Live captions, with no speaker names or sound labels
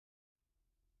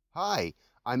Hi,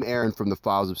 I'm Aaron from the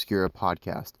Files Obscura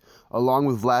podcast. Along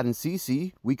with Vlad and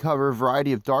Cece, we cover a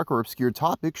variety of dark or obscure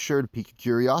topics sure to pique your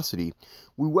curiosity.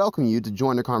 We welcome you to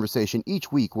join the conversation each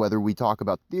week, whether we talk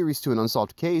about theories to an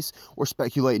unsolved case or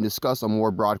speculate and discuss on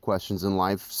more broad questions in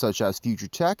life, such as future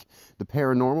tech, the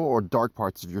paranormal, or dark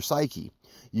parts of your psyche.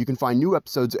 You can find new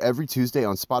episodes every Tuesday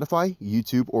on Spotify,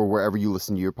 YouTube, or wherever you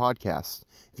listen to your podcasts.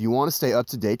 If you want to stay up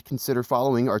to date, consider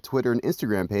following our Twitter and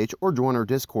Instagram page or join our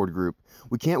Discord group.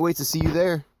 We can't wait to see you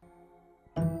there.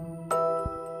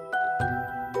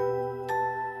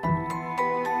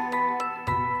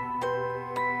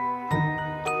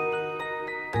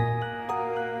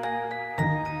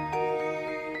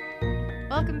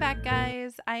 Welcome back,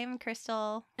 guys. I am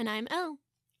Crystal, And I'm Elle.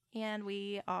 and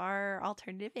we are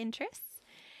Alternative Interests.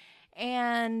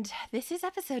 And this is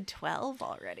episode 12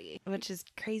 already, which is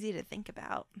crazy to think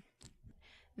about.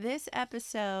 This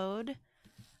episode,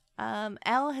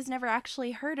 Elle has never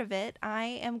actually heard of it. I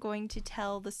am going to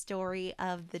tell the story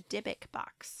of the Dybbuk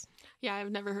box. Yeah,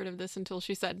 I've never heard of this until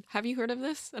she said, "Have you heard of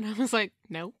this?" And I was like,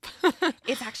 "Nope."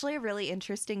 It's actually a really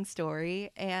interesting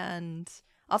story, and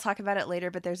I'll talk about it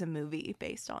later, but there's a movie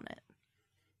based on it.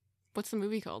 What's the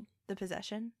movie called? The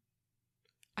Possession.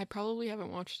 I probably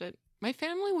haven't watched it. My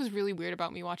family was really weird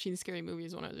about me watching scary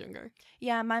movies when I was younger.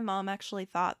 Yeah, my mom actually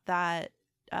thought that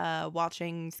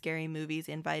watching scary movies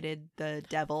invited the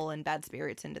devil and bad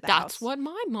spirits into the house. That's what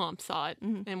my mom thought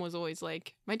Mhm. and was always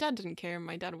like, my dad didn't care.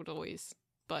 My dad would always,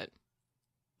 but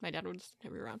my dad was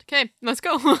never around. Okay, let's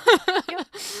go.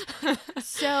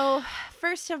 So,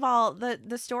 first of all,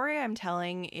 the story I'm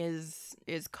telling is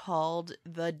called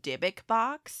the Dybbuk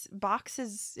box.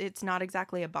 It's not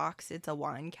exactly a box, it's a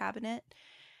wine cabinet.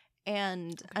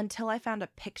 And until I found a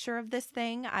picture of this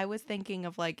thing, I was thinking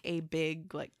of like a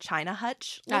big like China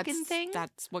hutch looking thing.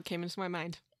 That's what came into my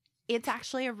mind. It's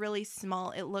actually a really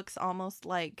small, it looks almost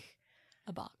like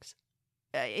A box.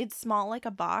 it's small like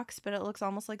a box, but it looks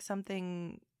almost like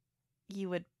something you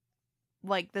would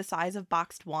like the size of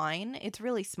boxed wine. It's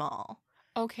really small.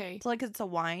 Okay. It's like it's a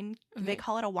wine. Okay. They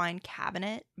call it a wine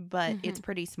cabinet, but it's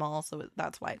pretty small, so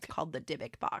that's why it's called the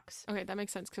Dybbuk box. Okay, that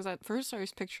makes sense, because at first I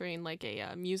was picturing like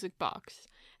a music box,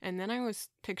 and then I was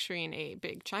picturing a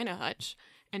big China hutch,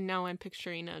 and now I'm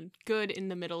picturing a good in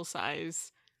the middle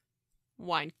size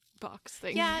wine box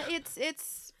thing. Yeah,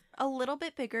 it's a little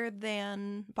bit bigger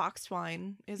than boxed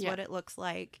wine is what it looks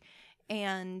like,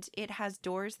 and it has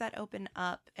doors that open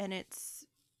up, and it's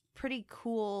pretty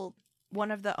cool. One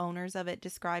of the owners of it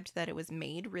described that it was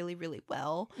made really, really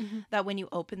well. Mhm. That when you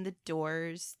open the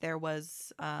doors, there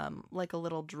was like a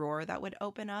little drawer that would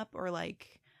open up, or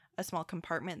like a small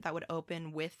compartment that would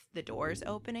open with the doors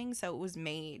opening. So it was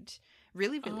made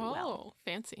really, really well. Oh,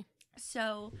 fancy.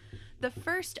 So the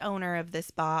first owner of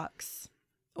this box,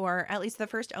 or at least the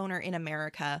first owner in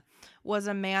America, was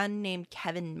a man named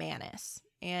Kevin Mannis.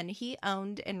 And he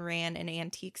owned and ran an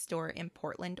antique store in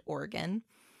Portland, Oregon.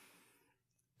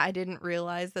 I didn't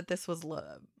realize that this was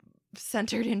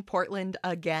centered in Portland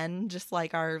again, just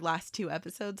like our last two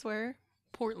episodes were.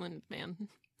 Portland, man.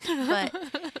 But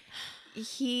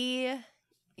he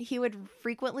would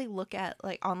frequently look at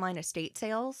like online estate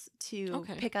sales to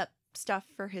pick up stuff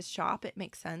for his shop. It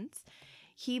makes sense.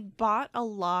 He bought a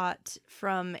lot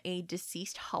from a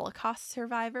deceased Holocaust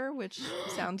survivor, which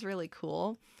sounds really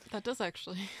cool. That does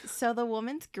actually. So the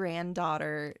woman's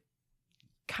granddaughter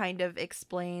kind of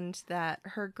explained that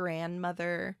her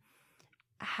grandmother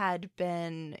had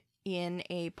been in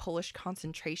a Polish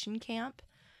concentration camp.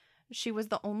 She was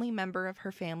the only member of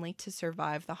her family to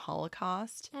survive the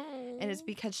Holocaust. And it's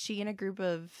because she and a group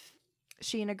of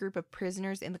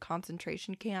prisoners in the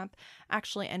concentration camp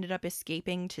actually ended up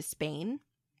escaping to Spain.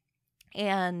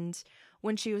 And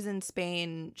when she was in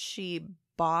Spain, she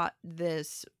bought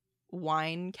this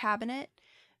wine cabinet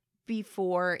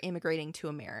before immigrating to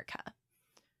America.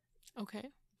 Okay.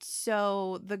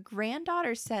 So the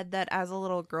granddaughter said that as a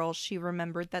little girl, she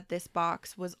remembered that this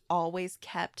box was always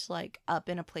kept like up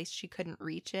in a place she couldn't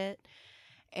reach it.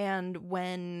 And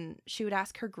when she would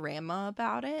ask her grandma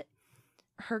about it,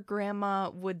 her grandma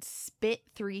would spit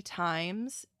 3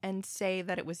 times and say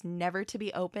that it was never to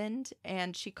be opened.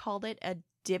 And she called it a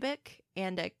Dybbuk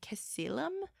and a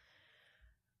Casilum.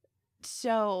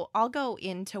 So I'll go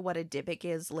into what a Dybbuk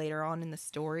is later on in the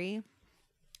story.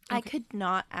 Okay. I could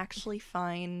not actually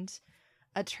find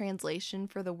a translation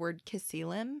for the word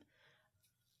Casilum.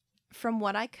 From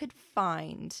what I could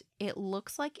find, it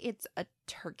looks like it's a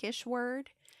Turkish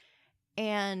word,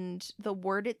 and the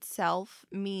word itself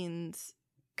means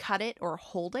cut it or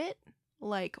hold it,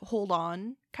 like hold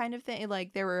on kind of thing.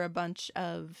 Like there were a bunch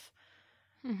of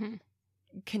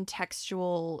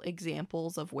contextual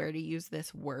examples of where to use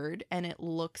this word, and it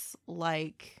looks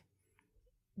like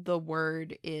the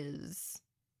word is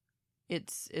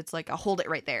it's like a hold it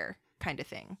right there kind of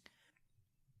thing.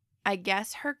 I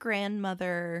guess her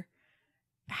grandmother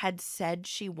had said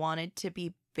she wanted to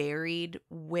be buried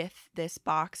with this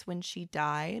box when she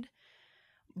died,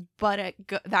 but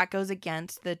that goes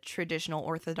against the traditional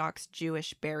Orthodox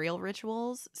Jewish burial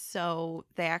rituals, so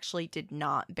they actually did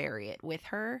not bury it with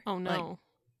her. Oh, no. Like,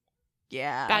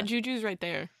 yeah. Bad juju's right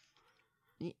there.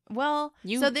 Well,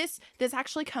 so this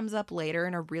actually comes up later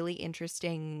in a really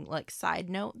interesting like side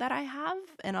note that I have,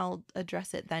 and I'll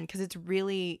address it then because it's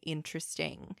really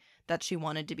interesting that she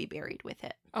wanted to be buried with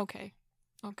it. Okay.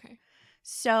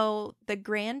 So the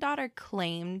granddaughter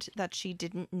claimed that she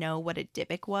didn't know what a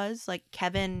Dybbuk was. Like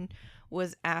Kevin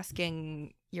was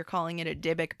asking, you're calling it a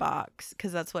Dybbuk box,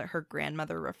 because that's what her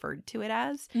grandmother referred to it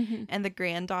as. Mm-hmm. And the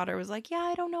granddaughter was like, yeah,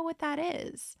 I don't know what that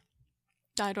is.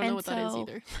 I don't know what that is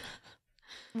either.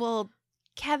 Well,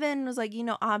 Kevin was like,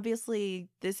 obviously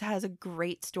this has a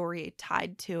great story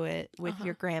tied to it with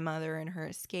your grandmother and her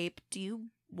escape. Do you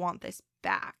want this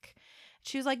back?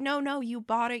 She was like, no, you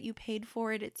bought it. You paid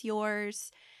for it. It's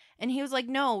yours. And he was like,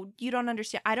 no, you don't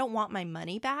understand. I don't want my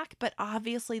money back, but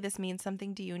obviously this means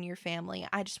something to you and your family.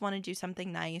 I just want to do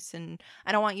something nice. And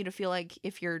I don't want you to feel like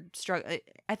if you're struggling.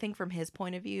 I think from his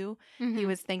point of view, he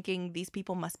was thinking these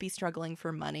people must be struggling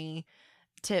for money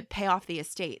to pay off the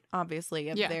estate, obviously,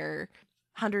 of their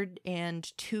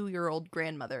 102-year-old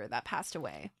grandmother that passed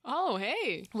away. Oh,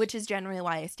 hey. Which is generally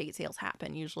why estate sales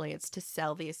happen. Usually it's to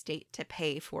sell the estate to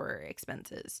pay for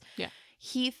expenses. Yeah.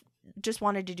 He just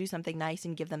wanted to do something nice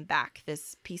and give them back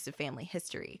this piece of family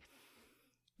history.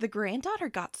 The granddaughter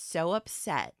got so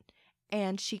upset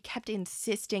and she kept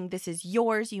insisting, this is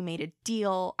yours. You made a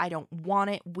deal. I don't want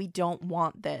it. We don't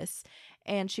want this.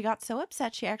 And she got so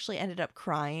upset, she actually ended up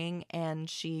crying, and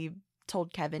she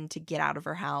told Kevin to get out of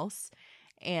her house,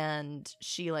 and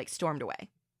she stormed away.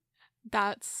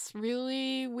 That's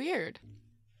really weird.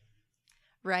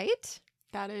 Right?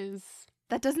 That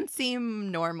doesn't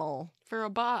seem normal. For a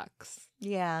box.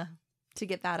 Yeah. To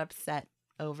get that upset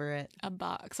over it. A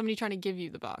box. Somebody trying to give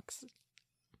you the box.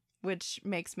 Which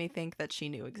makes me think that she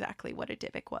knew exactly what a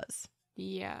Dybbuk was.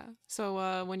 Yeah.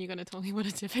 So when are you going to tell me what a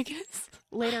Dybbuk is?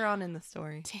 Later on in the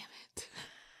story. Damn it.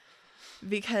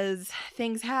 Because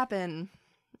things happen,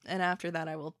 and after that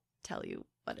I will tell you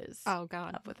what is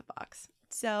up with the box.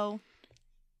 So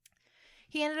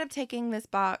he ended up taking this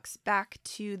box back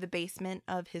to the basement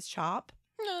of his shop.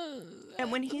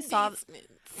 And when he saw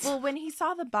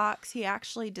the box, he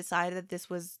actually decided that this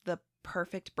was the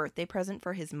perfect birthday present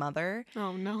for his mother.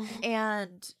 Oh no.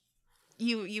 And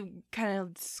you kind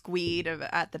of squeed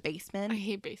at the basement. I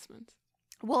hate basements.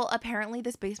 Well, apparently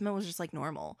this basement was just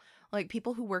normal.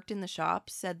 People who worked in the shop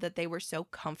said that they were so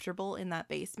comfortable in that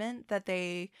basement that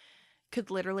they could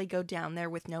literally go down there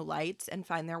with no lights and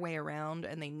find their way around,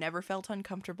 and they never felt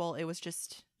uncomfortable. It was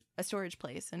just a storage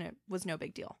place, and it was no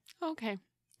big deal. Okay.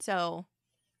 So.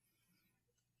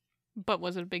 But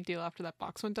was it a big deal after that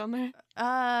box went down there?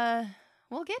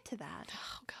 We'll get to that.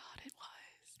 Oh, God, it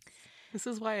was. This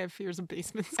is why I have fears of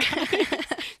basements.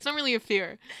 It's not really a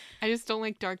fear. I just don't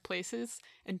like dark places,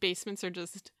 and basements are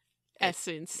just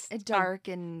essence. Dark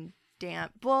and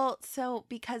damp. Well, so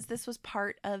because this was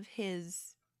part of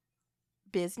his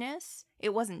business,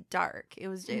 it wasn't dark. It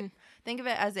was think of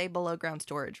it as a below ground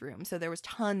storage room. So there was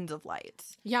tons of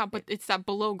lights. Yeah, but it's that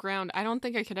below ground. I don't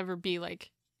think I could ever be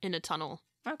in a tunnel.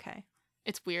 Okay.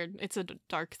 It's weird. It's a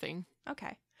dark thing.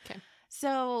 Okay. Okay.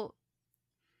 So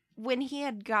when he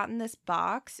had gotten this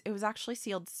box, it was actually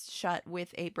sealed shut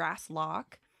with a brass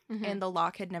lock. And the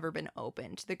lock had never been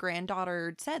opened. The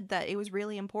granddaughter said that it was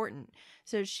really important.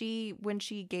 So when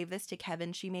she gave this to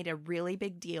Kevin, she made a really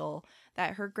big deal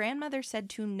that her grandmother said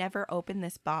to never open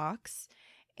this box,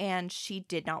 and she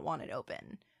did not want it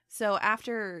open. So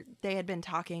after they had been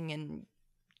talking and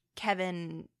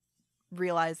Kevin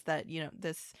realized that,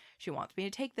 she wants me to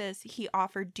take this, he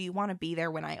offered, do you want to be there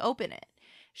when I open it?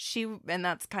 And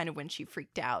that's kind of when she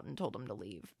freaked out and told him to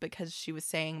leave, because she was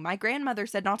saying, my grandmother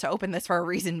said not to open this for a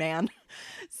reason, man.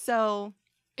 So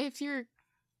if your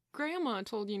grandma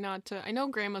told you not to, I know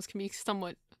grandmas can be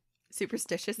somewhat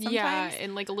superstitious sometimes. Yeah,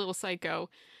 and a little psycho.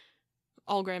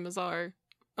 All grandmas are.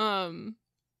 And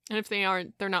if they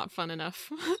aren't, they're not fun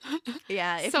enough.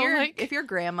 Yeah, if your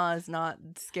grandma is not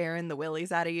scaring the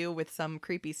willies out of you with some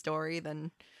creepy story,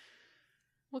 then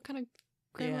what kind of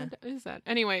grandma is that?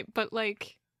 Anyway, but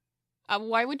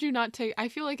why would you not take? I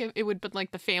feel like it would be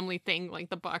the family thing,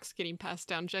 the box getting passed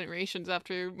down generations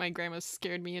after my grandma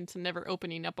scared me into never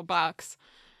opening up a box,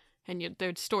 and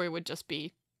their story would just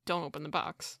be don't open the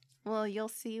box. Well, you'll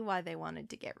see why they wanted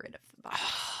to get rid of the box.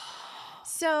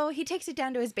 So he takes it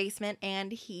down to his basement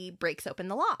and he breaks open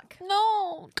the lock.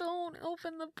 No, don't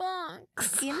open the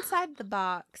box. Inside the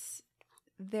box,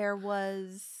 there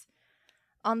was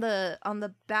on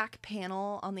the back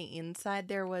panel on the inside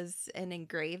there was an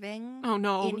engraving Oh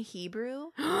no. in Hebrew.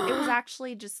 It was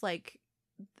actually just like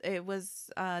it was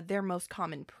their most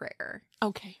common prayer.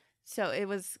 Okay. So it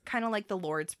was kind of like the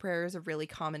Lord's Prayer is a really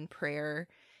common prayer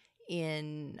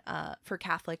in for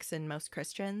Catholics and most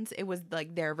Christians. It was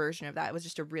like their version of that. It was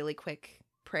just a really quick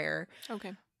prayer.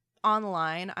 Okay.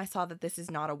 Online, I saw that this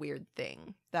is not a weird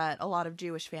thing, that a lot of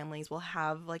Jewish families will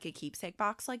have like a keepsake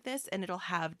box like this, and it'll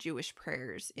have Jewish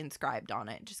prayers inscribed on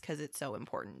it just because it's so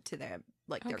important to their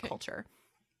their Okay. culture.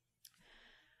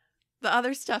 The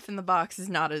other stuff in the box is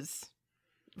not as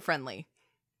friendly.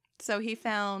 So he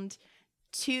found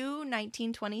 2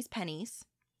 1920s pennies.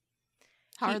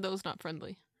 How He- are those not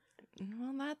friendly?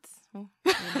 Well,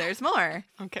 there's more.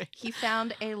 Okay. He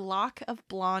found a lock of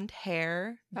blonde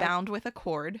hair bound with a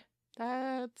cord.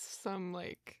 That's some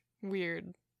like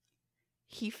weird.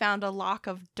 He found a lock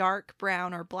of dark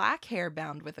brown or black hair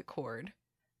bound with a cord.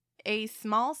 A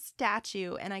small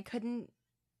statue, and I couldn't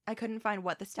find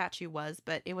what the statue was,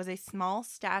 but it was a small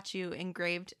statue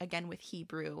engraved again with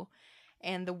Hebrew,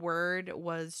 and the word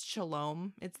was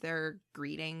shalom. It's their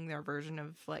greeting, their version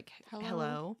of like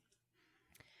hello.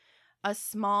 A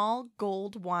small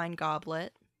gold wine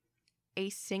goblet, a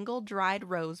single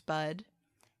dried rosebud,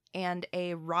 and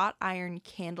a wrought iron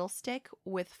candlestick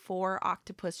with 4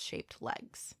 octopus-shaped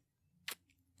legs.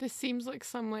 This seems like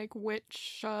some like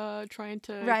witch trying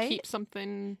to Right? keep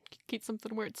something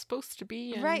where it's supposed to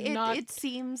be. And Right, not... it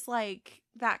seems like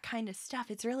that kind of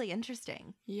stuff. It's really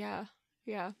interesting. Yeah.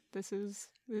 This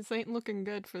ain't looking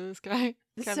good for this guy.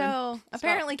 Kevin, so stop.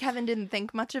 apparently Kevin didn't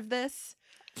think much of this,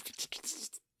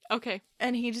 Okay.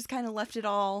 and he just kind of left it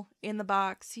all in the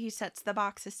box. He sets the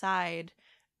box aside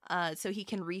so he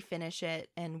can refinish it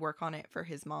and work on it for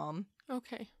his mom.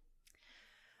 Okay.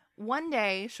 One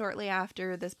day, shortly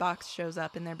after this box shows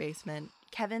up in their basement,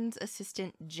 Kevin's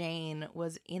assistant Jane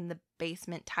was in the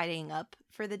basement tidying up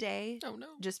for the day Oh no.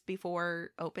 just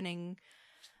before opening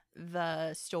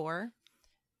the store.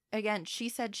 Again, she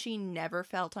said she never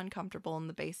felt uncomfortable in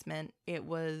the basement. It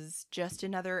was just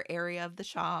another area of the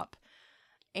shop.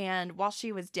 And while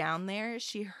she was down there,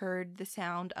 she heard the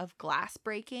sound of glass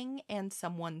breaking and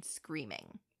someone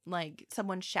screaming, like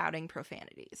someone shouting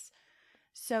profanities.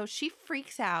 So she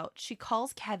freaks out. She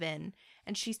calls Kevin,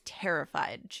 and she's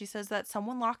terrified. She says that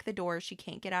someone locked the door. She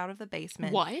can't get out of the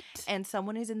basement. What? And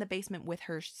someone is in the basement with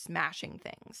her smashing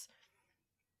things.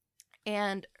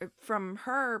 And from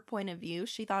her point of view,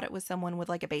 she thought it was someone with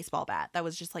like a baseball bat that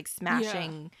was just like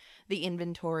smashing the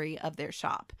inventory of their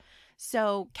shop.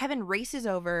 So Kevin races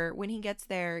over. When he gets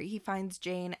there, he finds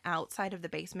Jane outside of the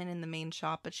basement in the main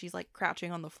shop, but she's like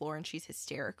crouching on the floor and she's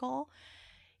hysterical.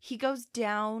 He goes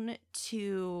down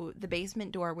to the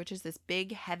basement door, which is this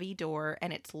big, heavy door,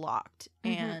 and it's locked.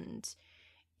 Mhm. And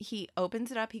he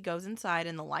opens it up, he goes inside,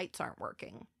 and the lights aren't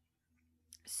working.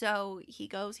 So he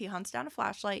hunts down a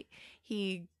flashlight,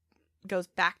 he goes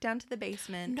back down to the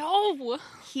basement. No.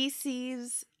 He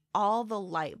sees all the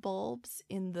light bulbs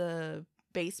in the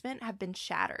basement have been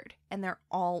shattered, and they're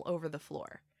all over the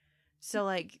floor. So,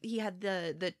 like, he had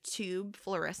the tube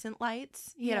fluorescent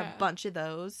lights. He had Yeah. a bunch of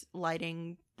those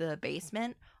lighting the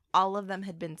basement. All of them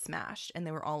had been smashed, and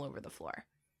they were all over the floor.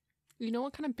 You know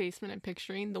what kind of basement I'm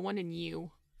picturing? The one in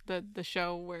You, the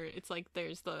show where it's like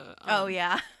there's the Oh,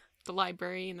 yeah. the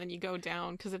library, and then you go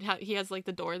down because he has like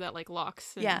the door that like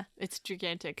locks. And Yeah. it's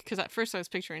gigantic. Because at first I was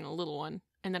picturing a little one,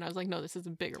 and then I was like, no, this is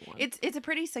a bigger one. It's a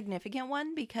pretty significant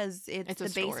one because it's It's a the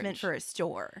basement storage. for a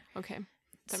store. Okay.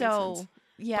 That So, makes sense.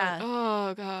 yeah. But,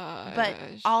 oh god. But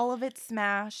all of it's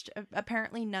smashed.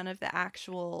 Apparently, none of the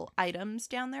actual items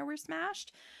down there were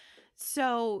smashed.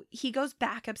 So he goes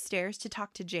back upstairs to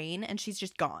talk to Jane, and she's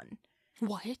just gone.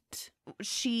 What?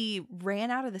 She ran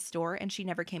out of the store, and she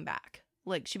never came back.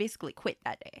 Like, she basically quit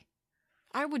that day.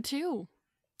 I would too.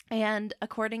 And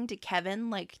according to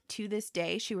Kevin, like, to this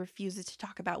day, she refuses to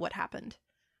talk about what happened.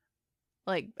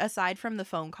 Like, aside from the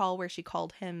phone call where she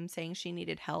called him saying she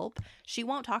needed help, she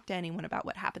won't talk to anyone about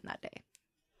what happened that day.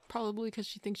 Probably because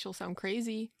she thinks she'll sound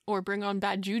crazy or bring on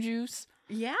bad jujus.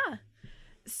 Yeah.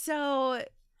 So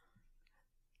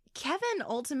Kevin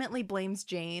ultimately blames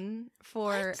Jane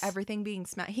for What? everything being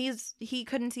smashed. He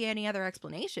couldn't see any other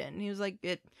explanation. He was like,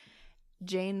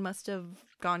 Jane must have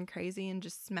gone crazy and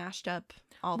just smashed up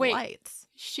all Wait. the lights.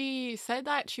 She said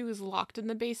that she was locked in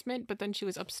the basement, but then she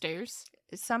was upstairs.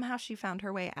 Somehow she found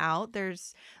her way out.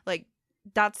 There's like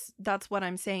that's what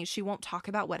I'm saying. She won't talk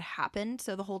about what happened.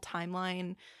 So the whole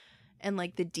timeline and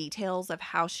like the details of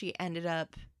how she ended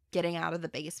up getting out of the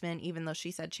basement, even though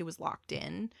she said she was locked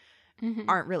in,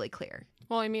 aren't really clear.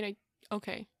 Well, I mean,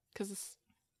 okay, because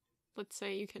let's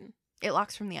say you can. It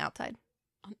locks from the outside.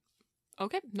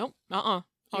 Okay, nope, All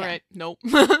Yeah. right, nope.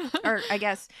 Or I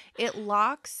guess it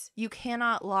locks. You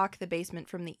cannot lock the basement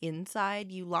from the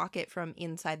inside. You lock it from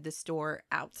inside the store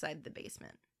outside the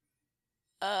basement.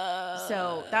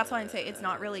 So that's why I'm saying it's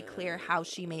not really clear how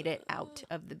she made it out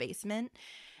of the basement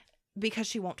because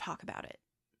she won't talk about it.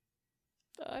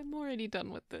 I'm already done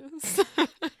with this.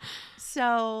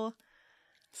 So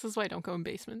This is why I don't go in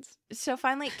basements. So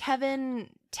finally, Kevin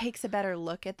takes a better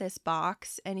look at this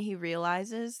box and he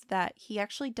realizes that he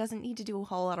actually doesn't need to do a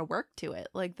whole lot of work to it.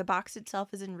 Like, the box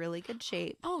itself is in really good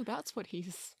shape. Oh, that's what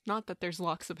he's... Not that there's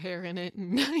locks of hair in it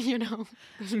and, you know...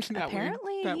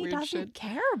 Apparently, he doesn't shit.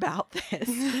 care about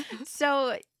this.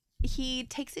 So he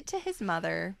takes it to his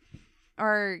mother.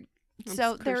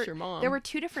 So there were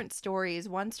two different stories.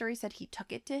 One story said he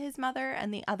took it to his mother,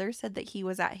 and the other said that he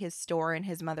was at his store and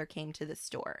his mother came to the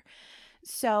store.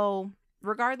 So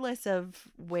regardless of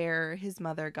where his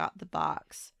mother got the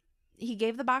box, he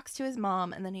gave the box to his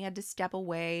mom, and then he had to step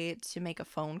away to make a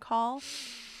phone call.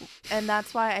 And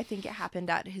that's why I think it happened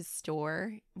at his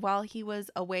store. While he was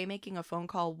away making a phone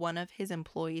call, one of his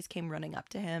employees came running up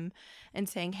to him and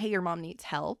saying, "Hey, your mom needs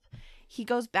help." He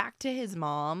goes back to his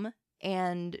mom,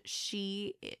 and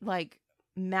she, like,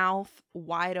 mouth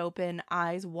wide open,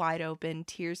 eyes wide open,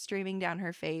 tears streaming down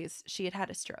her face. She had had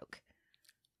a stroke.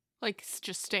 Like,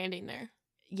 just standing there.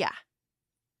 Yeah.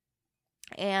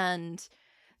 And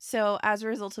so as a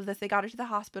result of this, they got her to the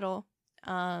hospital.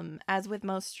 As with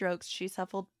most strokes, she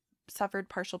suffered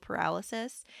partial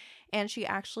paralysis, and she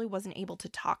actually wasn't able to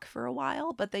talk for a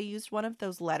while, but they used one of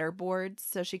those letter boards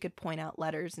so she could point out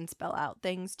letters and spell out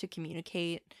things to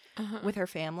communicate with her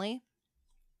family.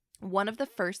 One of the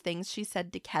first things she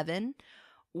said to Kevin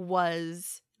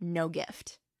was "no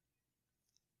gift."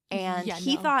 And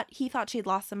he thought she had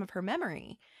lost some of her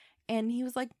memory. And he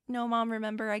was like, "No, Mom,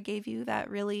 remember I gave you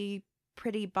that really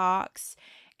pretty box?"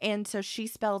 And so she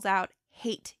spells out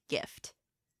 "hate gift."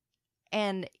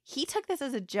 And he took this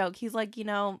as a joke. He's like, "You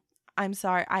know, I'm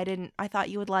sorry. I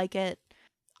thought you would like it.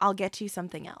 I'll get you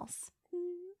something else."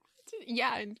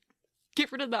 Yeah, and get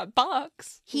rid of that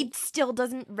box. He still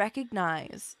doesn't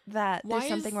recognize that there's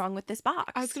something wrong with this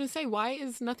box. I was going to say, why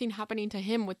is nothing happening to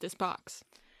him with this box?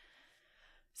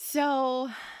 So,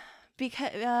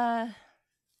 because, yeah,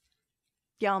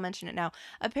 I'll mention it now.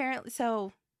 Apparently,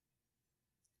 so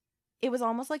it was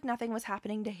almost like nothing was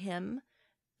happening to him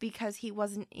because he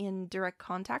wasn't in direct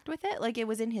contact with it. Like, it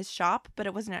was in his shop, but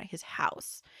it wasn't at his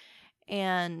house.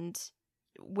 And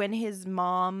when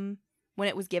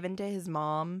it was given to his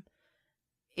mom,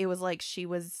 it was like she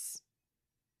was,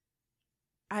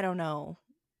 I don't know.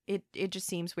 It just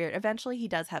seems weird. Eventually, he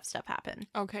does have stuff happen.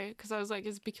 Okay, because I was like,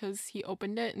 it's because he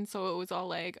opened it, and so it was all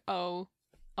like, oh,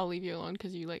 I'll leave you alone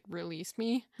because you, like, released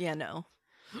me. Yeah, no.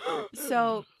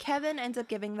 So Kevin ends up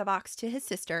giving the box to his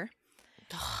sister.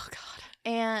 Oh, God.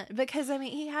 And because, I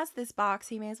mean, he has this box,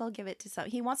 he may as well give it to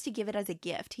he wants to give it as a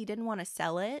gift. He didn't want to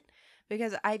sell it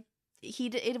because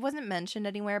it wasn't mentioned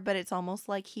anywhere, but it's almost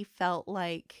like he felt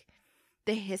like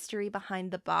the history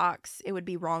behind the box, it would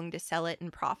be wrong to sell it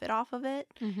and profit off of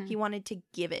it. Mm-hmm. He wanted to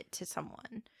give it to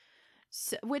someone.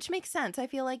 So, which makes sense. I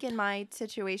feel like in my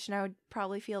situation, I would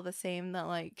probably feel the same, that,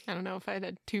 like, I don't know, if I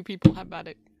had two people have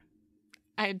bad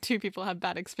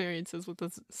experiences with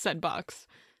this said box,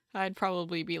 I'd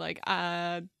probably be like,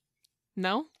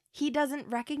 no? He doesn't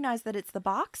recognize that it's the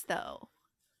box, though.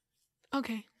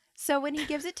 Okay. So when he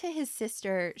gives it to his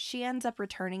sister, she ends up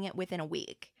returning it within a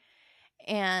week.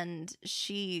 And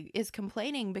she is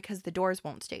complaining because the doors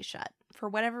won't stay shut. For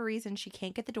whatever reason, she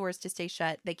can't get the doors to stay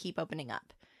shut. They keep opening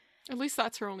up. At least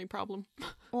that's her only problem.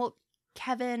 Well,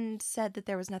 Kevin said that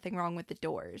there was nothing wrong with the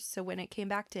doors. So when it came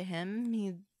back to him,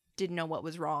 he didn't know what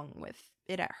was wrong with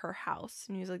it at her house.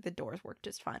 And he was like, "The doors work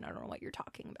just fine. I don't know what you're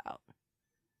talking about."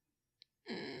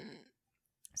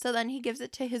 So then he gives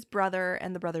it to his brother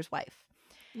and the brother's wife.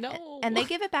 No. And they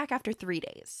give it back after 3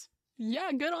 days.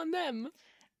 Yeah, good on them.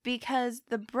 Because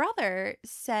the brother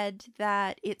said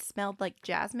that it smelled like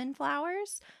jasmine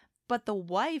flowers, but the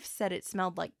wife said it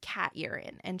smelled like cat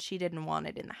urine, and she didn't want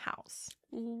it in the house.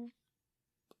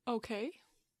 Okay.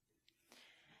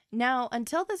 Now,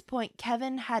 until this point,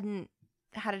 Kevin hadn't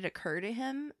had it occur to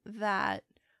him that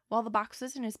while the box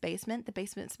was in his basement, the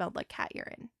basement smelled like cat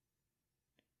urine.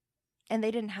 And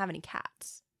they didn't have any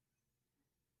cats.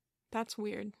 That's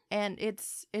weird. And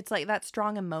it's like that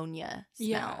strong ammonia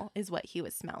Yeah. smell is what he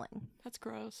was smelling. That's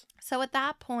gross. So at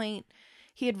that point,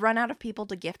 he had run out of people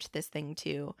to gift this thing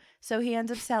to. So he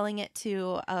ends up selling it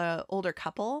to a older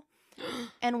couple.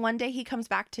 And one day he comes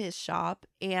back to his shop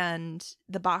and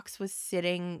the box was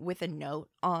sitting with a note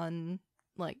on,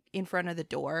 like, in front of the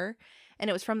door. And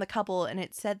it was from the couple, and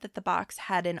it said that the box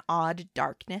had an odd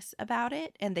darkness about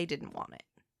it and they didn't want it.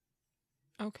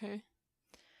 Okay.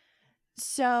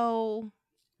 So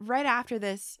right after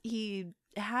this, he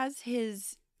has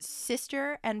his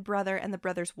sister and brother and the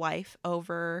brother's wife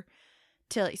over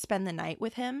to, like, spend the night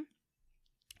with him.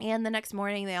 And the next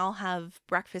morning, they all have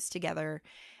breakfast together.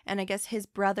 And I guess his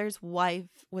brother's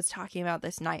wife was talking about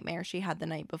this nightmare she had the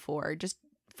night before. Just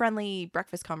friendly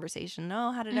breakfast conversation.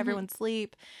 Oh, how did everyone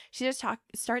sleep? She just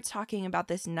starts talking about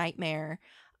this nightmare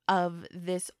of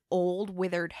this old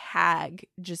withered hag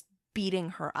just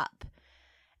beating her up.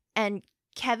 And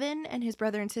Kevin and his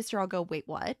brother and sister all go, wait,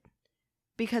 what?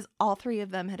 Because all three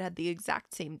of them had the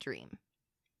exact same dream.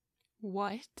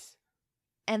 What?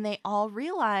 And they all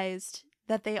realized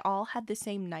that they all had the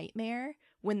same nightmare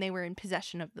when they were in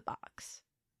possession of the box.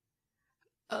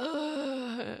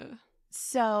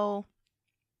 So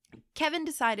Kevin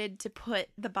decided to put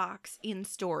the box in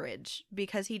storage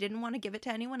because he didn't want to give it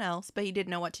to anyone else, but he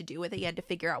didn't know what to do with it. He had to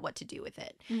figure out what to do with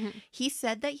it. He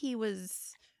said that he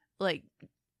was, like,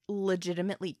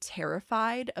 legitimately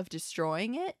terrified of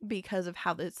destroying it because of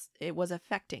how it was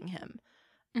affecting him.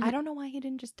 I don't know why he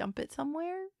didn't just dump it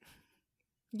somewhere.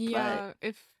 Yeah,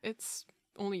 if it's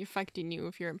only affecting you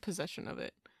if you're in possession of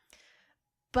it.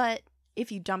 But if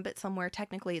you dump it somewhere,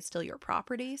 technically it's still your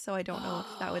property, so I don't know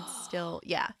if that would still...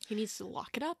 Yeah. He needs to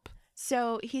lock it up.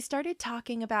 So he started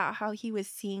talking about how he was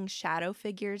seeing shadow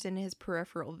figures in his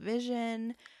peripheral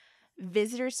vision.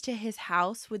 Visitors to his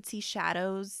house would see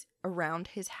shadows around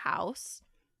his house.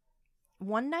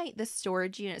 One night, the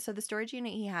storage unit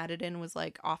he had it in was,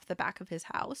 like, off the back of his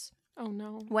house. Oh,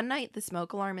 no. One night, the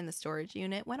smoke alarm in the storage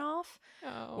unit went off.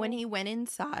 Oh. When he went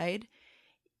inside,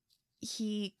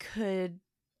 he could,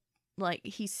 like,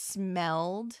 he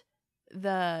smelled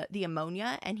the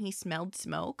ammonia and he smelled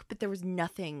smoke, but there was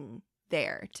nothing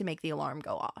there to make the alarm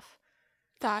go off.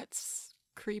 That's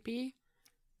creepy.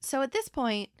 So at this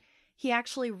point, he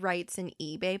actually writes an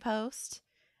eBay post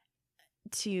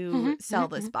to sell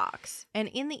this box. And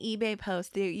in the eBay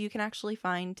post, you can actually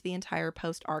find the entire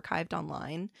post archived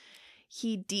online.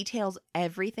 He details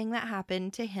everything that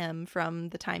happened to him from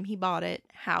the time he bought it,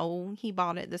 how he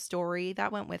bought it, the story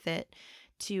that went with it,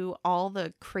 to all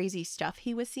the crazy stuff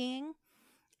he was seeing.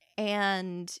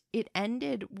 And it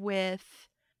ended with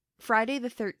Friday the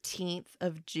 13th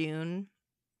of June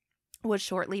was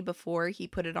shortly before he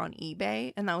put it on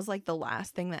eBay. And that was, like, the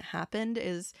last thing that happened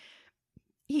is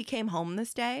he came home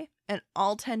this day and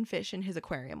all 10 fish in his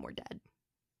aquarium were dead.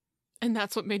 And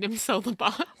that's what made him sell the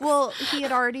box? Well, he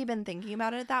had already been thinking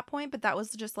about it at that point, but that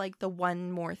was just, like, the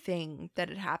one more thing that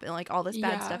had happened. Like, all this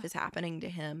bad stuff is happening to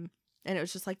him. And it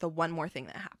was just, like, the one more thing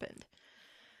that happened.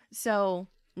 So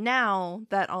now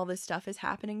that all this stuff is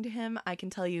happening to him, I can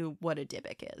tell you what a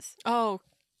Dybbuk is. Oh,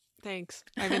 thanks.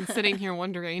 I've been sitting here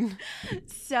wondering.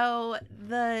 So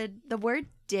the word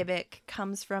Dybbuk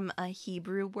comes from a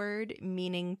Hebrew word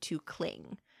meaning to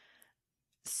cling.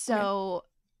 So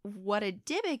what a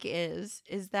Dybbuk is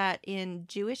that in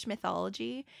Jewish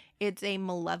mythology, it's a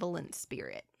malevolent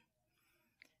spirit.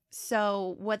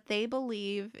 So what they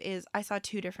believe is, I saw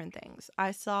two different things.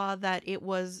 I saw that it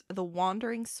was the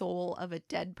wandering soul of a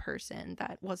dead person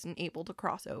that wasn't able to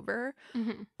cross over,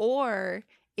 or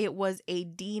it was a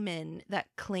demon that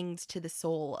clings to the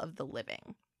soul of the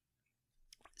living.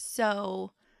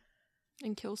 So...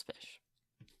 And kills fish.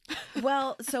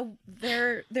 Well, so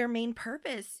their main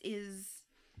purpose is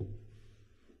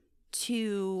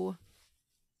to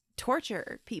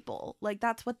torture people. Like,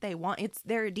 that's what they want.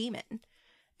 They're a demon.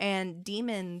 And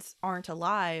demons aren't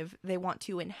alive. They want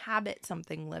to inhabit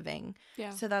something living.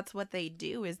 Yeah. So that's what they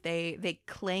do, is they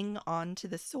cling onto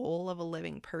the soul of a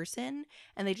living person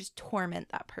and they just torment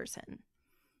that person.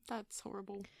 That's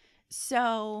horrible.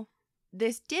 So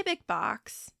this Dybbuk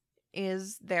box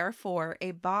is therefore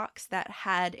a box that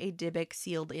had a Dybbuk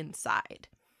sealed inside.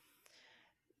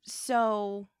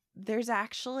 So there's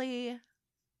actually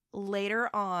later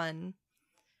on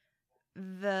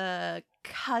the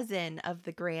cousin of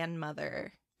the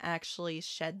grandmother actually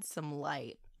shed some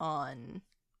light on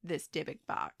this Dybbuk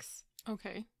box.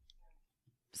 Okay.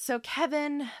 So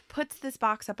Kevin puts this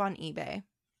box up on eBay.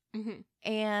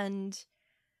 And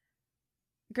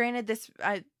granted,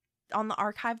 on the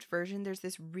archived version, there's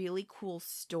this really cool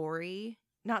story.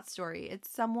 Not story. It's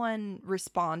someone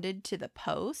responded to the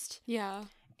post. Yeah.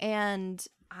 And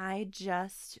I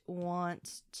just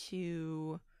want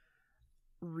to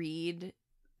read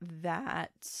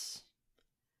that.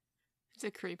 Is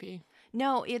it creepy?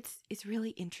 No, it's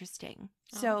really interesting.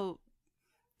 Oh. So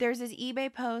there's this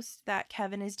eBay post that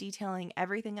Kevin is detailing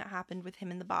everything that happened with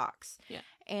him in the box. Yeah.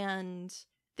 And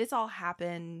this all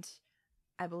happened,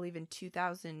 I believe, in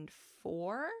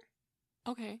 2004.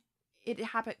 Okay. It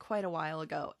happened quite a while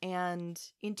ago. And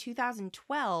in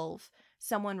 2012,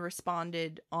 someone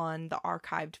responded on the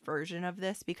archived version of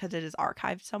this because it is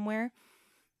archived somewhere.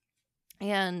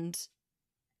 And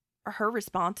her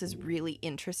response is really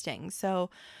interesting. So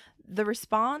the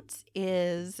response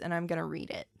is, and I'm going to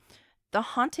read it. The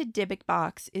haunted Dybbuk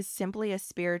box is simply a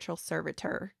spiritual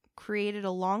servitor created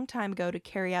a long time ago to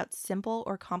carry out simple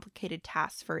or complicated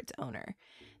tasks for its owner.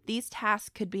 These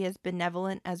tasks could be as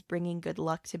benevolent as bringing good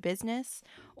luck to business,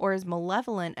 or as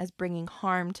malevolent as bringing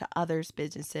harm to others'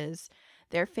 businesses,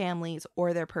 their families,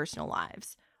 or their personal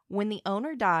lives. When the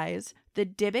owner dies, the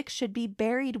Dybbuk should be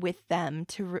buried with them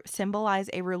to symbolize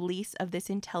a release of this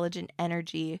intelligent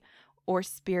energy or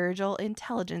spiritual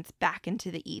intelligence back into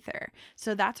the ether.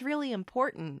 So that's really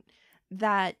important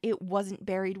that it wasn't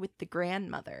buried with the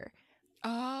grandmother.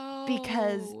 Oh.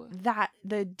 Because that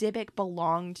the Dybbuk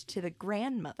belonged to the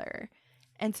grandmother.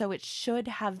 And so it should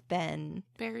have been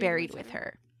buried with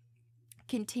her.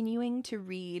 Continuing to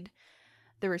read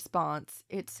the response,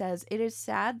 it says, "It is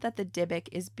sad that the Dybbuk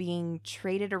is being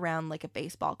traded around like a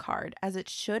baseball card, as it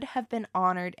should have been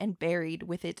honored and buried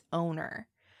with its owner.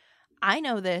 I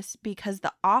know this because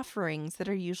the offerings that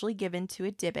are usually given to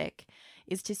a Dybbuk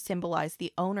is to symbolize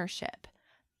the ownership.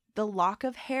 The lock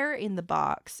of hair in the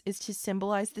box is to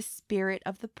symbolize the spirit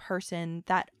of the person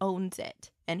that owns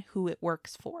it and who it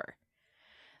works for.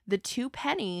 The 2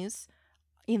 pennies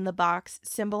in the box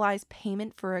symbolize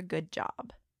payment for a good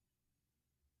job."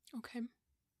 Okay.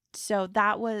 So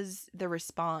that was the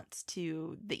response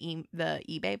to the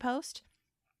eBay post.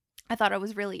 I thought it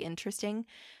was really interesting.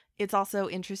 It's also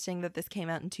interesting that this came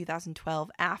out in 2012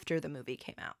 after the movie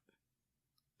came out.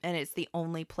 And it's the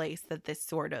only place that this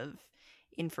sort of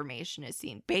information is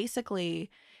seen.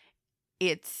 Basically,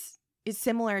 it's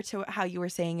similar to how you were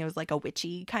saying it was like a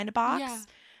witchy kind of box. Yeah.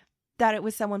 That it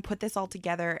was someone put this all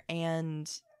together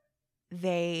and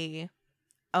they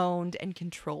owned and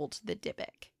controlled the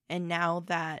Dybbuk. And now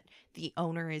that the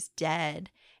owner is dead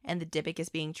and the Dybbuk is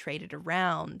being traded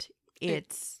around,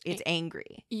 it's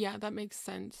angry. Yeah, that makes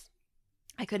sense.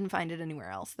 I couldn't find it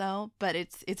anywhere else though, but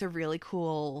it's a really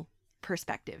cool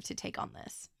perspective to take on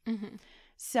this. Mm-hmm.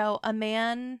 So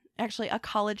a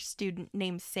college student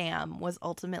named Sam was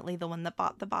ultimately the one that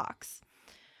bought the box.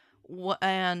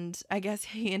 And I guess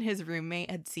he and his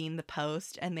roommate had seen the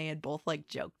post and they had both like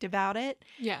joked about it.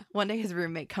 Yeah. One day his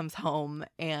roommate comes home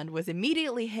and was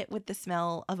immediately hit with the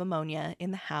smell of ammonia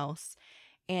in the house.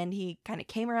 And he kind of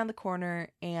came around the corner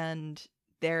and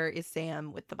there is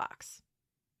Sam with the box.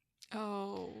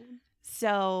 Oh.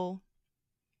 So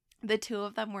the 2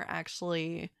 of them were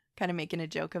actually kind of making a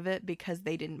joke of it because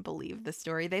they didn't believe the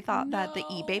story. They thought that the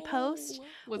eBay post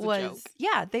was a joke.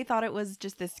 Yeah, they thought it was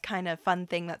just this kind of fun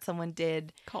thing that someone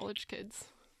did. College kids.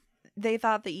 They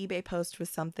thought the eBay post was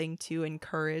something to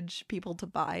encourage people to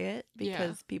buy it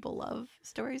because people love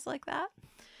stories like that.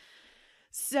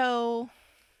 So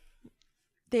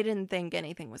they didn't think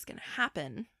anything was going to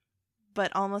happen,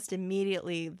 but almost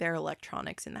immediately their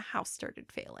electronics in the house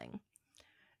started failing.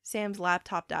 Sam's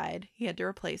laptop died. He had to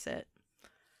replace it.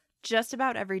 Just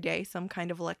about every day, some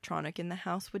kind of electronic in the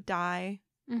house would die.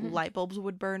 Mm-hmm. Light bulbs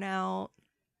would burn out.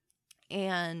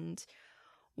 And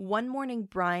one morning,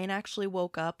 Brian actually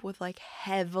woke up with like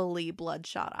heavily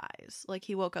bloodshot eyes. Like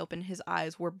he woke up and his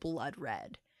eyes were blood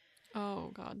red.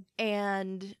 Oh, God.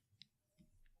 And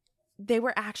they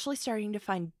were actually starting to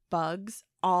find bugs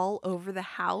all over the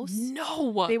house.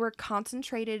 No! They were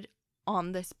concentrated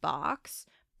on this box,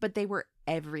 but they were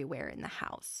everywhere in the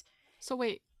house. So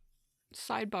wait,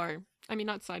 sidebar. I mean,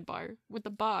 not sidebar. With the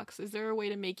box, is there a way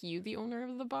to make you the owner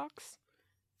of the box?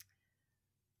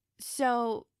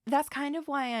 So that's kind of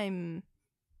why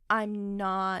I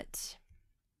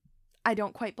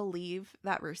don't quite believe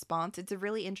that response. It's a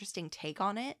really interesting take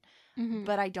on it, Mm-hmm.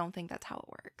 but I don't think that's how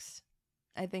it works.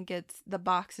 I think the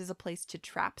box is a place to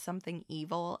trap something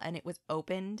evil, and it was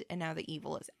opened, and now the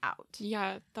evil is out.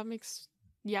 Yeah, that makes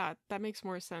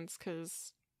more sense,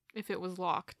 because if it was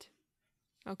locked.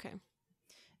 Okay.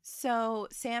 So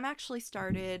Sam actually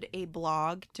started a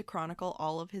blog to chronicle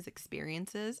all of his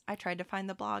experiences. I tried to find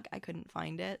the blog. I couldn't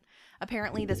find it.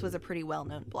 Apparently, this was a pretty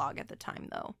well-known blog at the time,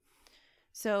 though.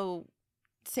 So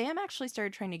Sam actually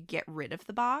started trying to get rid of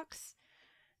the box.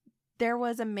 There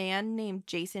was a man named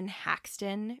Jason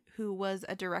Haxton who was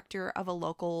a director of a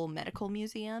local medical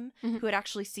museum Mhm. who had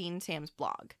actually seen Sam's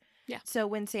blog. Yeah. So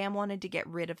when Sam wanted to get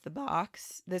rid of the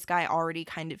box, this guy already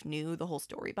kind of knew the whole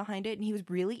story behind it, and he was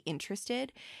really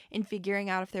interested in figuring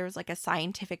out if there was like a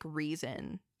scientific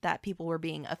reason that people were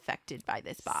being affected by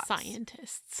this box.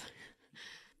 Scientists.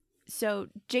 So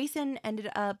Jason ended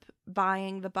up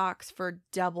buying the box for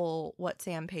double what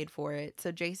Sam paid for it.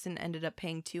 So Jason ended up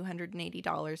paying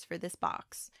 $280 for this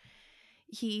box.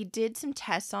 He did some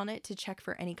tests on it to check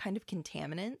for any kind of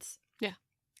contaminants. Yeah.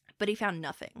 But he found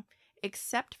nothing,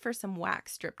 except for some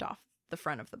wax stripped off the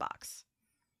front of the box.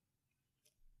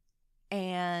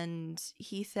 And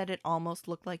he said it almost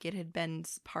looked like it had been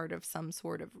part of some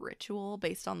sort of ritual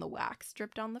based on the wax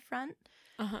stripped on the front.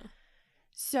 Uh-huh.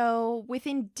 So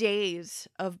within days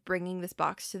of bringing this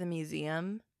box to the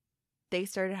museum, they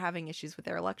started having issues with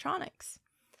their electronics.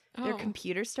 Their Oh.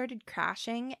 computers started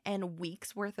crashing, and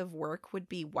weeks worth of work would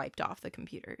be wiped off the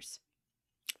computers.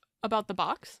 About the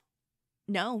box?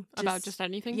 No. About just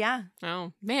anything? Yeah.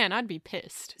 Oh, man, I'd be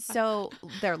pissed. So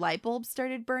their light bulbs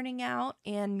started burning out,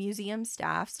 and museum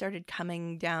staff started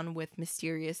coming down with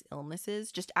mysterious illnesses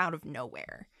just out of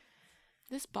nowhere.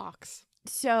 This box.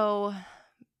 So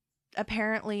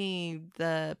apparently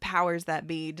the powers that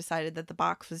be decided that the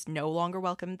box was no longer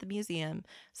welcome at the museum,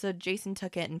 so Jason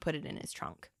took it and put it in his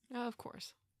trunk. Of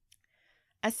course.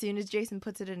 As soon as Jason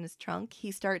puts it in his trunk,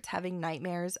 he starts having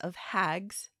nightmares of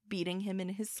hags beating him in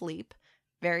his sleep,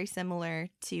 very similar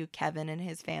to Kevin and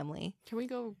his family. Can we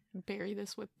go bury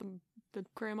this with the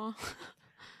grandma?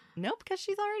 Nope, because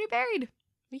she's already buried.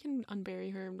 We can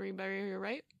unbury her and rebury her,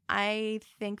 right? I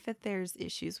think that there's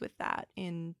issues with that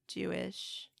in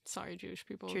Jewish Sorry, Jewish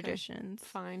people. okay. traditions.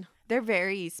 Fine. They're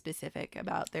very specific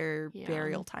about their Yeah.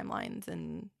 burial timelines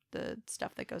and the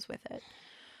stuff that goes with it.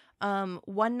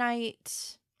 One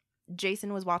night,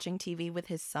 Jason was watching TV with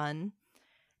his son,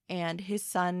 and his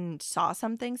son saw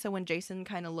something. So when Jason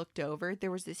kind of looked over,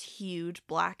 there was this huge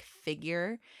black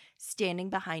figure standing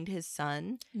behind his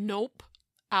son. Nope.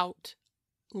 Out.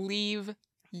 Leave.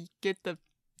 Get the...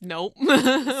 Nope.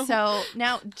 So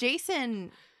now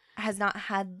Jason has not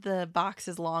had the box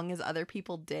as long as other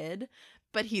people did,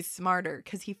 but he's smarter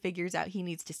because he figures out he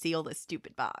needs to seal this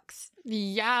stupid box.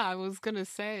 Yeah, I was gonna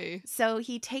say. So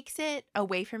he takes it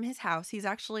away from his house. He's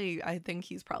actually, I think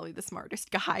he's probably the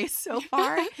smartest guy so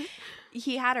far.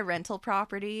 He had a rental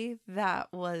property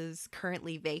that was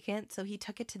currently vacant, so he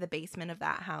took it to the basement of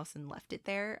that house and left it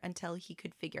there until he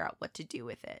could figure out what to do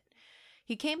with it.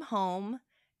 He came home,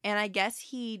 and I guess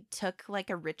he took like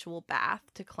a ritual bath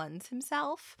to cleanse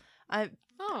himself.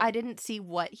 Oh. I didn't see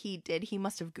what he did. He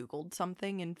must have Googled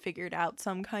something and figured out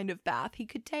some kind of bath he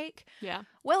could take. Yeah.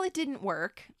 Well, it didn't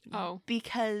work. Oh.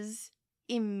 Because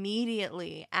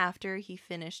immediately after he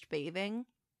finished bathing,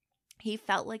 he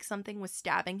felt like something was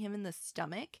stabbing him in the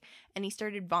stomach, and he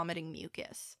started vomiting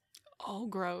mucus. Oh,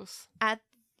 gross. At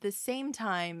the same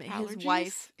time, his Allergies?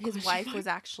 wife Question was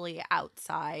mark. actually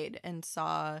outside and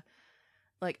saw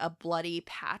like a bloody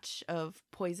patch of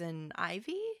poison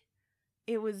ivy.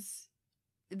 It was,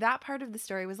 that part of the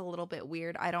story was a little bit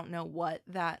weird. I don't know what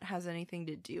that has anything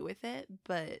to do with it,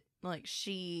 but like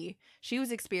she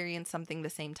was experiencing something the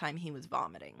same time he was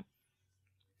vomiting.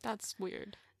 That's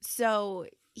weird. So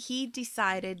he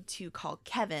decided to call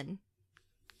Kevin,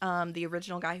 the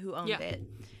original guy who owned Yeah. it,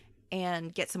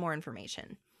 and get some more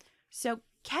information. So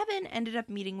Kevin ended up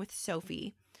meeting with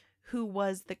Sophie, who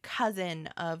was the cousin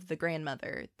of the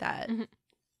grandmother that Mhm.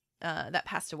 that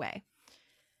passed away.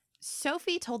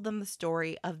 Sophie told them the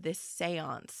story of this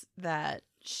seance that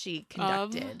she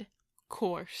conducted.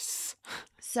 Course.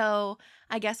 So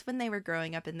I guess when they were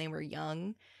growing up and they were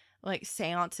young, like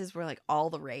seances were like all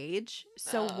the rage.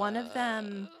 So one of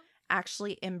them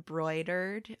actually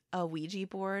embroidered a Ouija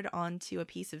board onto a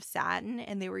piece of satin,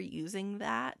 and they were using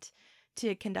that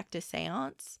to conduct a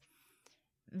seance.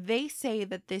 They say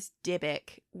that this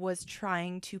Dybbuk was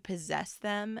trying to possess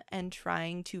them and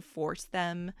trying to force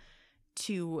them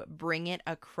to bring it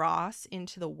across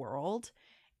into the world.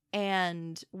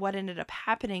 And what ended up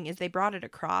happening is they brought it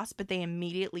across, but they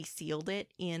immediately sealed it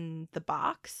in the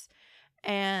box.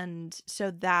 And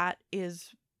so that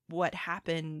is what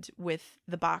happened with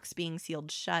the box being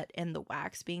sealed shut and the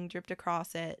wax being dripped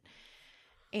across it.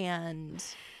 And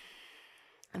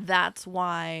that's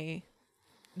why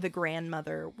the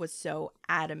grandmother was so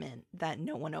adamant that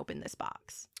no one opened this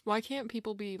box. Why can't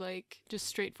people be like just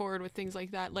straightforward with things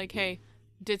like that? Like, hey,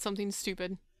 did something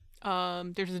stupid.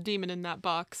 There's a demon in that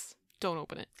box. Don't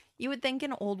open it. You would think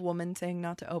an old woman saying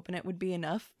not to open it would be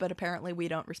enough, but apparently we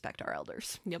don't respect our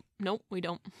elders. Yep. Nope, we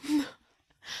don't.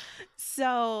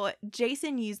 So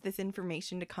Jason used this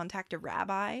information to contact a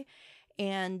rabbi,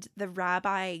 and the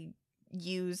rabbi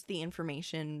used the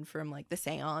information from like the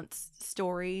seance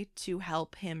story to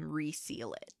help him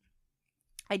reseal it.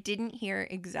 I didn't hear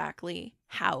exactly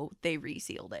how they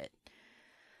resealed it,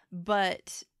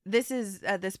 but this is,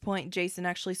 at this point, Jason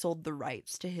actually sold the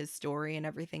rights to his story and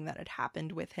everything that had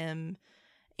happened with him,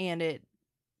 and it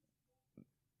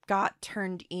got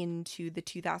turned into the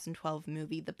 2012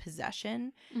 movie The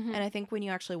Possession. Mhm. And I think when you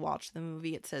actually watch the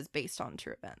movie, it says based on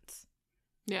true events.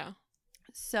 Yeah.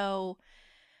 So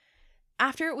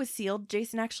after it was sealed,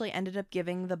 Jason actually ended up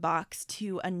giving the box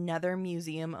to another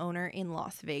museum owner in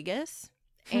Las Vegas.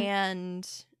 And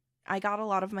I got a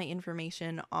lot of my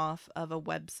information off of a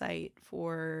website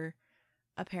for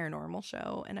a paranormal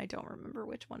show, and I don't remember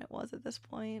which one it was at this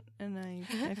point. And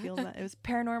I feel that it was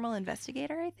Paranormal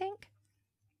Investigator, I think.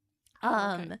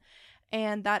 Oh, okay.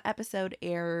 And that episode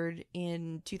aired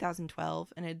in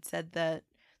 2012, and it said that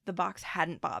the box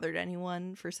hadn't bothered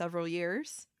anyone for several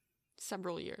years.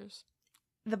 Several years.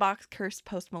 The box cursed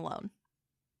Post Malone.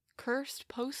 Cursed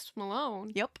Post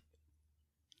Malone. Yep.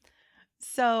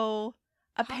 So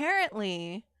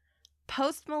apparently,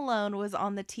 Post Malone was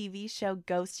on the TV show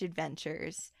Ghost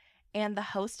Adventures, and the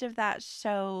host of that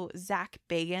show, Zach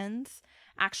Bagans,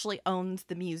 actually owns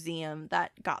the museum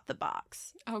that got the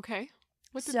box. Okay.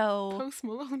 What did So, Post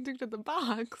Malone do to the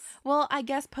box? well, I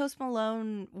guess Post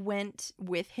Malone went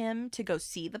with him to go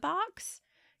see the box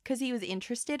because he was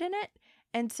interested in it.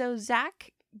 And so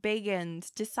Zach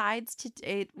Bagans decides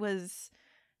it was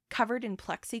covered in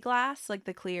plexiglass, like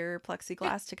the clear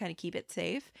plexiglass to kind of keep it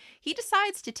safe. He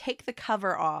decides to take the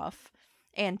cover off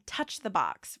and touch the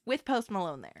box with Post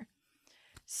Malone there.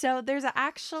 So there's a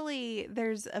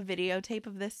videotape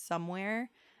of this somewhere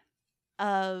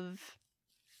of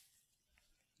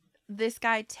this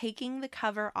guy taking the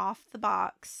cover off the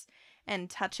box and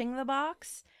touching the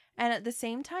box. And at the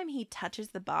same time he touches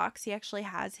the box, he actually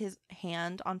has his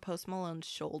hand on Post Malone's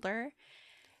shoulder.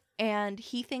 And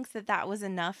he thinks that that was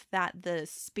enough that the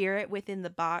spirit within the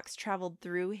box traveled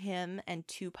through him and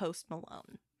to Post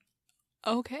Malone.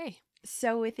 Okay.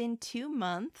 So within 2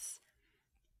 months,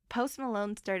 Post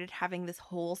Malone started having this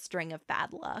whole string of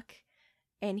bad luck.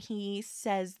 And he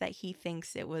says that he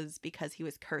thinks it was because he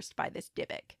was cursed by this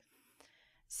Dybbuk.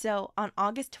 So on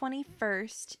August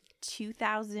 21st,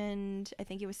 2000, I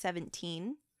think it was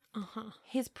 17, Uh-huh.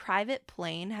 his private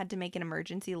plane had to make an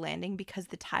emergency landing because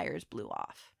the tires blew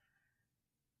off.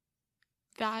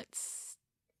 That's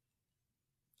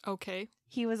okay.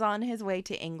 He was on his way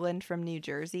to England from New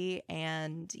Jersey,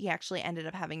 and he actually ended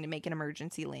up having to make an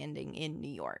emergency landing in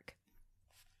New York.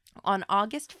 On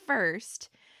August 1st,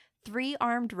 3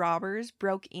 armed robbers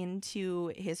broke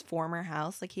into his former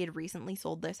house. Like, he had recently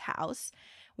sold this house.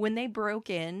 When they broke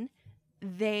in,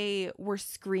 they were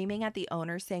screaming at the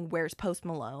owner saying, "Where's Post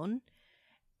Malone?"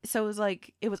 So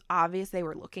it was obvious they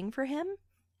were looking for him.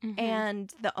 Mhm. And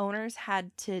the owners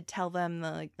had to tell them,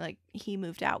 like, he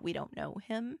moved out, we don't know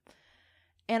him.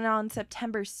 And on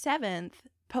September 7th,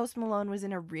 Post Malone was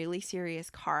in a really serious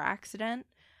car accident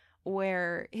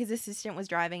where his assistant was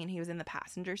driving and he was in the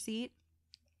passenger seat.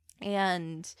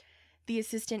 And the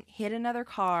assistant hit another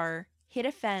car, hit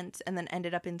a fence, and then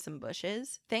ended up in some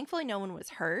bushes. Thankfully, no one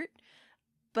was hurt.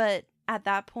 But at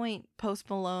that point, Post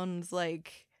Malone's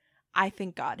like, I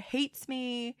think God hates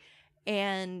me.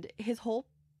 And his whole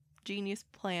genius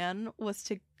plan was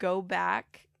to go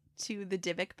back to the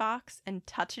Dybbuk box and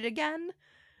touch it again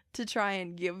to try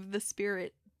and give the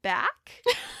spirit back.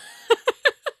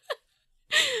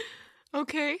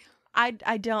 Okay.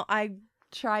 I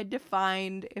tried to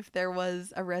find if there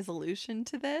was a resolution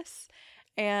to this,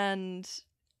 and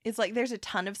it's like there's a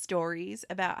ton of stories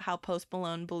about how Post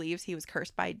Malone believes he was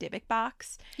cursed by a Dybbuk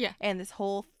box. Yeah. And this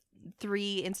whole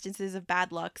 3 instances of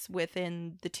bad lucks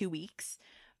within the 2 weeks.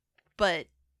 But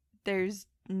there's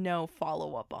no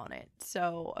follow-up on it.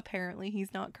 So apparently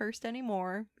he's not cursed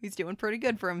anymore. He's doing pretty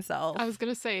good for himself. I was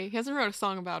gonna say, he hasn't wrote a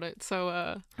song about it,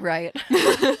 so Right.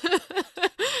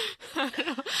 I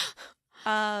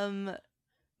don't know.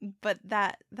 But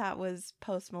that was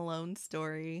Post Malone's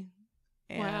story.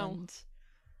 And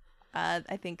Wow.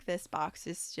 I think this box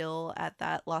is still at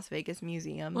that Las Vegas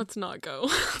museum. Let's not go.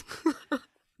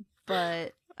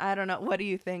 But I don't know. What do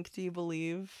you think? Do you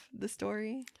believe the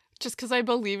story? Just because I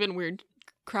believe in weird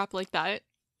crap like that,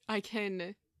 I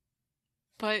can.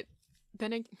 But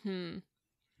then,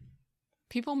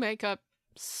 people make up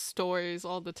stories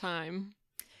all the time.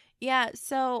 Yeah,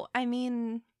 so, I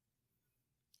mean,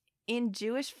 in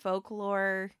Jewish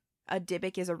folklore, a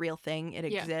Dybbuk is a real thing. It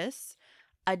Yeah. exists.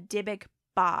 A Dybbuk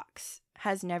box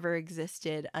has never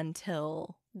existed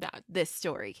until That this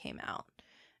story came out.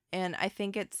 And I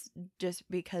think it's just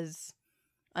because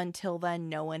until then,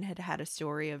 no one had had a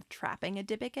story of trapping a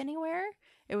Dybbuk anywhere.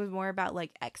 It was more about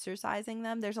like exorcising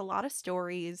them. There's a lot of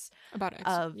stories about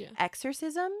of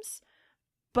exorcisms,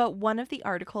 but one of the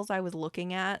articles I was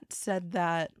looking at said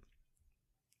that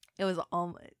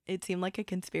it seemed like a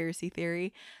conspiracy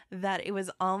theory, that it was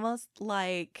almost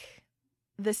like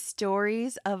the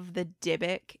stories of the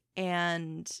Dybbuk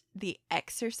and the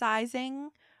exorcising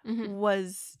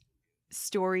was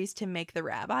stories to make the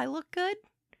rabbi look good,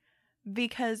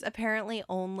 because apparently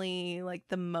only like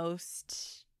the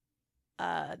most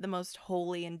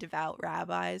holy and devout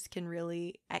rabbis can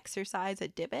really exorcise a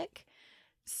Dybbuk.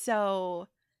 So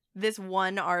this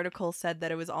one article said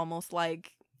that it was almost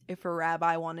like if a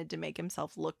rabbi wanted to make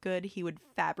himself look good, he would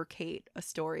fabricate a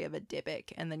story of a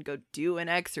Dybbuk and then go do an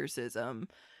exorcism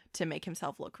to make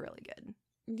himself look really good.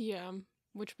 Yeah,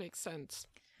 which makes sense.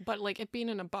 But, like, it being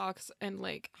in a box, and,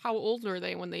 like, how old were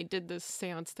they when they did this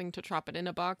seance thing to trap it in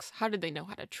a box? How did they know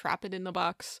how to trap it in the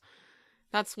box?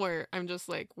 That's where I'm just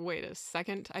like, wait a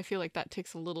second. I feel like that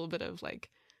takes a little bit of, like,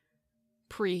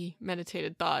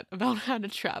 premeditated thought about how to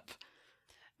trap.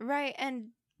 Right, and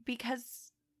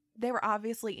because they were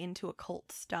obviously into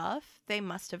occult stuff, they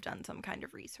must have done some kind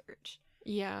of research.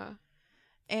 Yeah.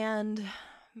 And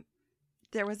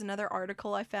there was another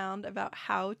article I found about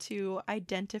how to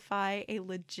identify a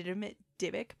legitimate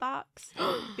Dybbuk box.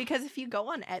 Because if you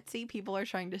go on Etsy, people are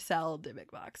trying to sell Dybbuk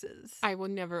boxes. I will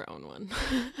never own one.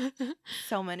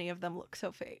 So many of them look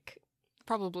so fake.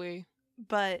 Probably.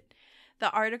 But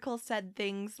the article said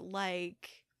things like,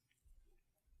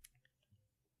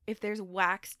 if there's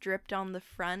wax dripped on the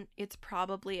front, it's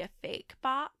probably a fake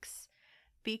box.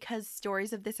 Because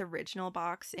stories of this original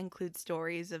box include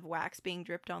stories of wax being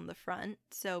dripped on the front.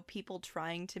 So people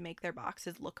trying to make their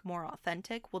boxes look more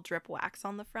authentic will drip wax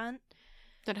on the front.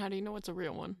 Then how do you know it's a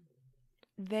real one?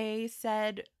 They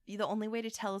said the only way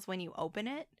to tell is when you open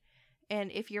it.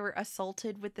 And if you're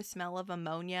assaulted with the smell of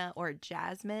ammonia or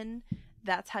jasmine,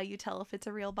 that's how you tell if it's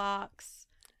a real box.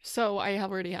 So I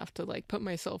already have to, like, put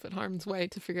myself in harm's way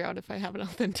to figure out if I have an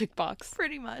authentic box.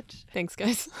 Pretty much. Thanks,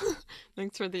 guys.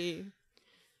 Thanks for the...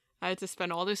 I had to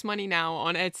spend all this money now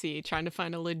on Etsy trying to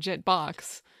find a legit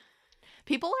box.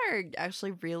 People are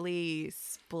actually really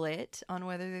split on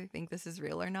whether they think this is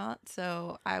real or not.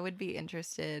 So I would be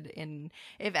interested in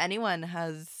if anyone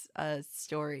has a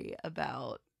story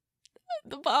about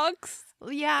the box.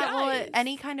 Yeah, well, Guys.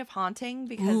 any kind of haunting,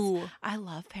 because Ooh. I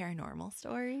love paranormal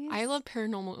stories. I love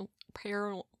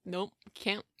nope,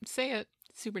 can't say it.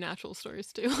 Supernatural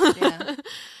stories too. Yeah.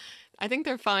 I think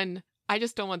they're fun. I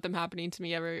just don't want them happening to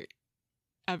me ever.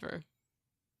 I've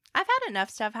had enough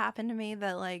stuff happen to me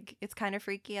that, like, it's kind of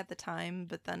freaky at the time,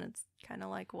 but then it's kind of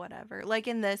like whatever. Like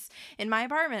in my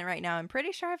apartment right now, I'm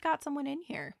pretty sure I've got someone in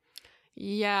here.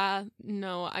 Yeah,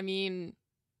 no, I mean,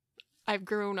 I've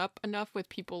grown up enough with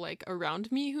people, like,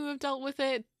 around me who have dealt with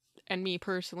it, and me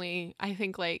personally, I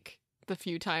think, like, the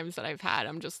few times that I've had,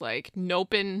 I'm just like,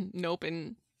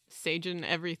 noping, saging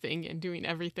everything and doing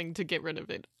everything to get rid of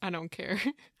it. I don't care.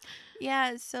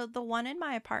 Yeah, so the one in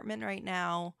my apartment right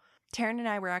now, Taryn and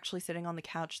I were actually sitting on the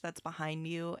couch that's behind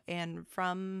you, and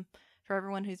for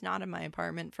everyone who's not in my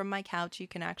apartment, from my couch you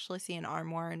can actually see an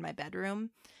armoire in my bedroom,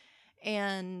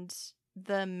 and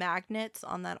the magnets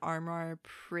on that armoire are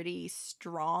pretty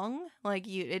strong. Like,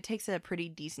 it takes a pretty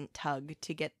decent tug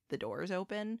to get the doors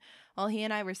open. While he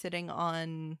and I were sitting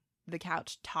on the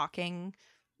couch talking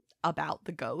about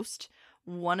the ghost,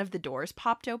 one of the doors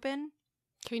popped open.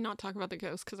 Can we not talk about the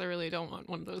ghost? Because I really don't want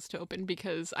one of those to open,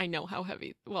 because I know how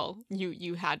heavy. Well,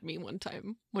 you had me one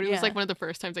time. When it was like one of the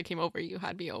first times I came over, you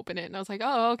had me open it, and I was like,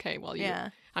 oh, okay. Well,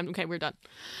 I'm okay. We're done.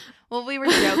 Well, we were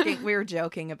joking. We were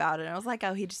joking about it. And I was like,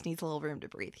 oh, he just needs a little room to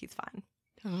breathe. He's fine.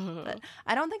 But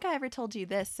I don't think I ever told you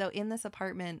this. So in this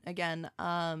apartment, again,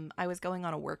 I was going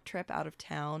on a work trip out of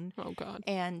town. Oh, God.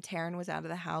 And Taryn was out of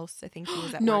the house. I think he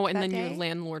was at no, work and that then day. your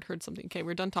landlord heard something. Okay,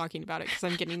 we're done talking about it, because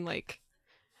I'm getting like...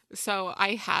 So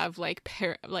I have like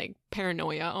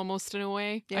paranoia almost in a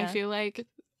way, I feel like.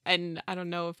 And I don't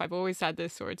know if I've always had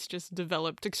this or it's just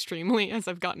developed extremely as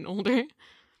I've gotten older.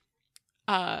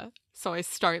 So I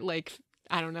start like,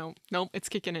 I don't know. Nope, it's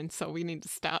kicking in, so we need to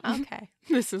stop. Okay.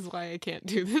 This is why I can't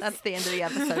do this. That's the end of the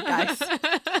episode, guys.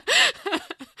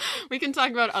 We can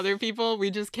talk about other people.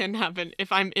 We just can't have it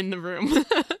if I'm in the room.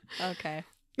 Okay.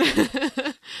 He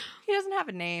doesn't have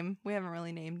a name. We haven't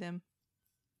really named him.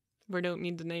 We don't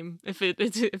need to name. If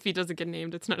he doesn't get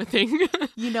named, it's not a thing.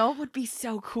 You know what would be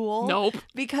so cool? Nope.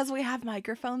 Because we have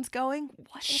microphones going.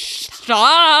 What?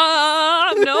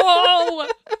 Stop! No!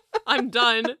 I'm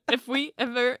done. If we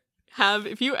ever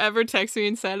if you ever text me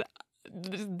and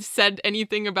said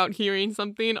anything about hearing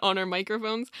something on our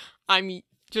microphones, I'm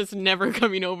just never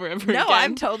coming over ever No, again.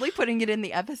 I'm totally putting it in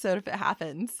the episode if it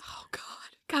happens. Oh God,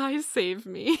 guys, save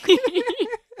me.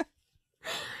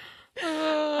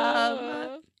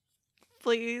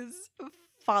 Please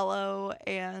follow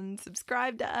and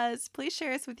subscribe to us. Please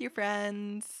share us with your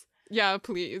friends. Yeah,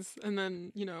 please. And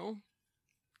then,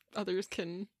 others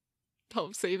can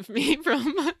help save me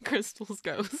from Crystal's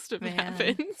ghost if it Man.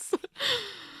 happens.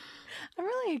 I'm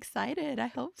really excited. I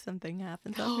hope something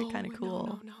happens. That would be kind of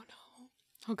cool. No.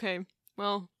 Okay.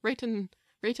 Well, rate and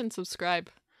subscribe.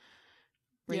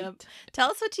 Yep.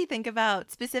 Tell us what you think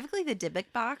about specifically the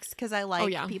Dybbuk box, because I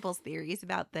like yeah. people's theories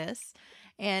about this,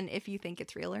 and if you think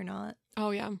it's real or not.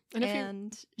 Oh yeah. And if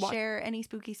And share any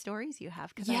spooky stories you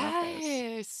have, because I love those.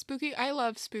 yes, spooky. I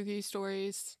love spooky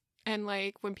stories, and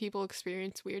like when people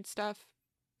experience weird stuff,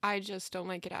 I just don't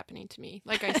like it happening to me.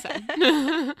 Like I said,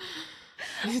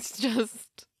 it's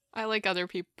just I like other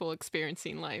people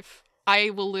experiencing life. I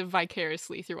will live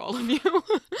vicariously through all of you.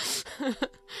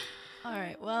 All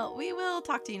right. Well, we will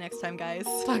talk to you next time, guys.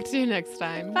 Talk to you next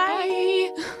time.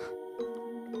 Bye. Bye.